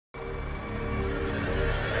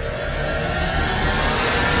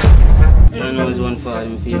I know it's one for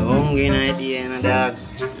him feel hungry in idea and a dog.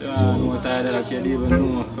 Yeah, no tired that you don't even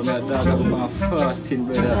know. Come here, dog, I'm going fasting,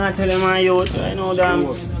 brother. I tell him my youth, I know damn.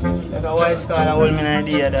 Like a white scar that hold me an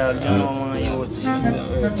idea, dog. You know my youth.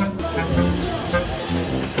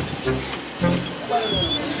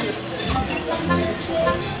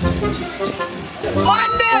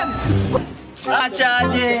 On them! Ah,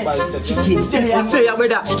 charge chicken. Yeah,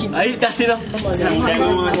 brother. Chicken. I eat that, you know.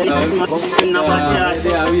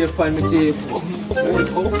 Yeah, we have fun with you.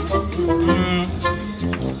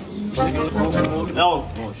 No,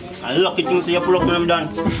 I lucky things you pull up when I'm done.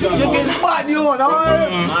 Chicken bad, you know. So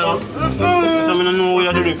I don't know what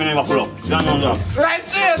you're doing if you never pull up. You don't know that. Right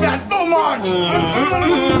there, that's too much.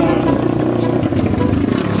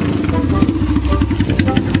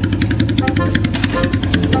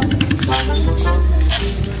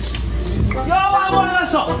 Yo,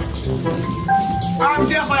 what's up? I'm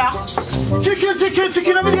there for ya.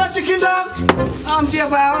 Chicken, everybody got chicken, dog. I'm there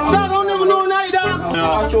for ya. Dog, I don't even know night, dog.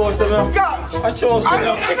 I chose them. I chose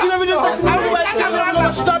them. Chicken, everybody got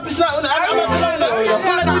chicken. Stop it, I'm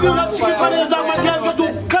chicken for this, I'm going to go to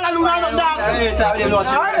Kalaluna, dog. I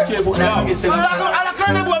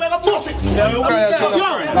can't go, I'm a bossy.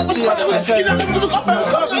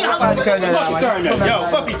 Yo,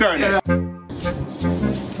 fucking turn it.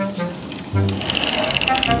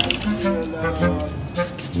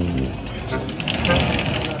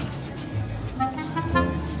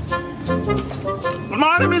 Good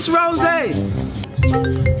morning, Miss Rose.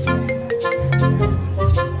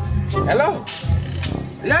 Hello.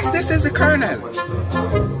 Yes, this is the Colonel.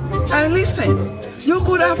 And listen, you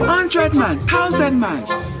could have 100 man, 1,000 man,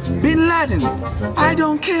 Bin Laden. I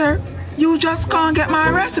don't care. You just can't get my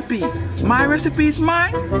recipe. My recipe is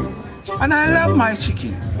mine, and I love my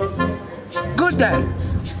chicken. Good day.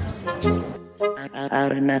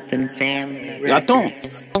 Outta Nothing family. Yaton.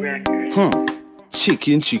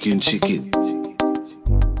 Chicken.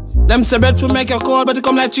 Them say bet to make a call, but they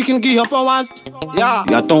come like chicken give up once. Yeah.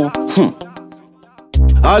 Yaton.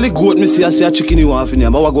 All the goat me see, I say a chicken you want in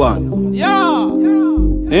here, but what go on? Yeah.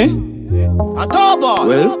 Eh? At all, boy.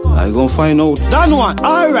 Well, I gon' find out. That one.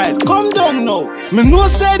 Alright, come down now. Me know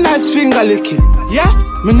say nice finger licking. Yeah.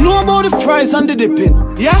 Me know about the fries and the dipping.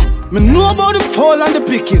 Yeah. Me know about the fall and the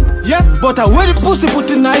picking. Yeah. But I where the pussy put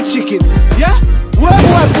the night chicken. Yeah. Where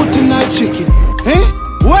boy put the night chicken? Eh?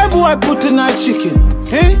 Where boy put the night chicken?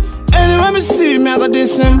 Eh? Anyway, me see me, I got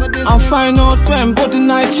this him. I'll find out when put the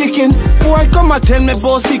night chicken. Boy, come and tell me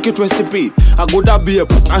about secret recipe. I go that be a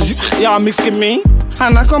yeah, mixing me.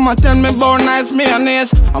 And I come and tell me about nice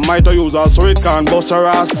mayonnaise. I might have used her so it can't bust her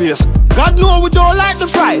ass face. God know we don't like the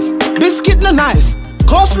fries. Biscuit no nice.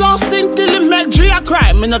 Coleslaw stink till it make G a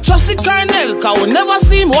cry. Me no trust the Colonel, cause we never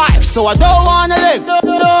see him wife. So I don't wanna live, don't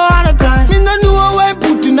wanna die. Me no know where I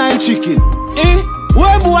put the night chicken. Eh?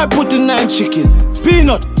 Where boy put the night chicken?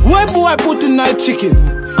 Peanut, where boy put the night chicken?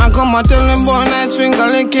 And come and tell them boy nice finger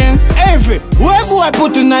licking. Every, where boy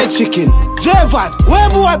put the night chicken? J5, where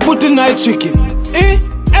boy put the night chicken? Eh?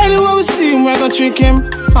 Anywhere we see him, we gonna trick him.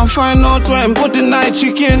 And find out where him put the night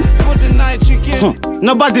chicken. Put the night chicken.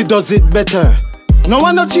 Nobody does it better. No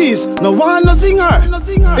one no cheese, no one no zinger.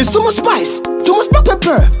 It's too much spice, too much black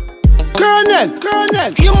pepper.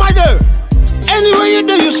 Colonel, you mother. Anywhere you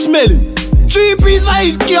do, you smell it. 3 pieces I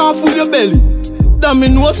eat can't fool your belly. That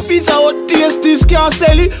mean no pizza or taste this can't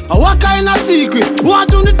sell it. And what kind of secret?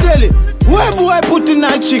 What on the telly? Where boy put the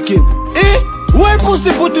night chicken? Eh? Where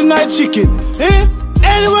pussy put the night chicken? Eh?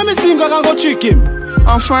 Anywhere me see him, I can go trick him.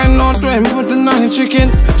 And find out where him put the night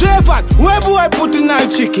chicken. J-Pat, where boy put the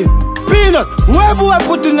night chicken? Peanut, where boy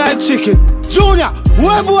put the night chicken? Junior,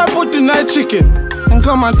 where boy put the night chicken? And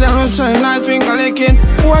come and tell me say nice finger licking.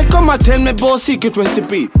 Boy, come and tell me about secret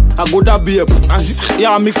recipe. I go that be a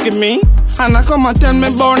yeah, mixing me. And I come and tell me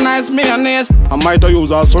about nice mayonnaise. I might have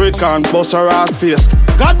used her so it can't bust her ass face.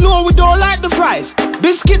 God know we don't like the fries.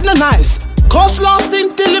 Biscuit no nice. Coleslaw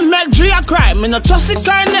stink till it make G a cry. Me no trust the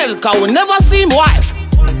Colonel, cause we never see him wife.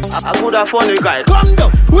 I could have funny guy. Come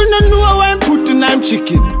down, we no know where put the name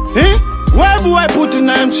chicken. Eh? Where boy put the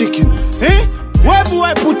name chicken? Eh? Where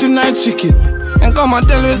boy put the night chicken? And come and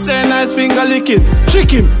tell me say nice finger licking.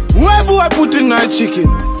 Chicken, where boy put the night chicken?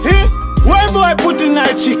 Eh? Where boy put the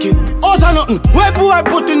night chicken? Outta Nothing, where boy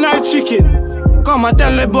put the night chicken? Come and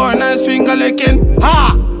tell me boy nice finger licking.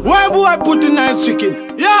 Ha! Where boy put the night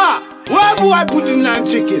chicken? Yeah! Where boy put the night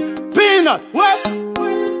chicken? Peanut, where?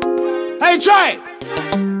 Hey, try!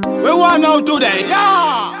 We want out today,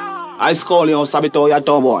 yeah! Icekoolio, sabito ya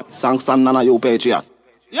to boy. Sang stand nana you pay chat.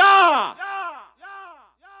 Yeah!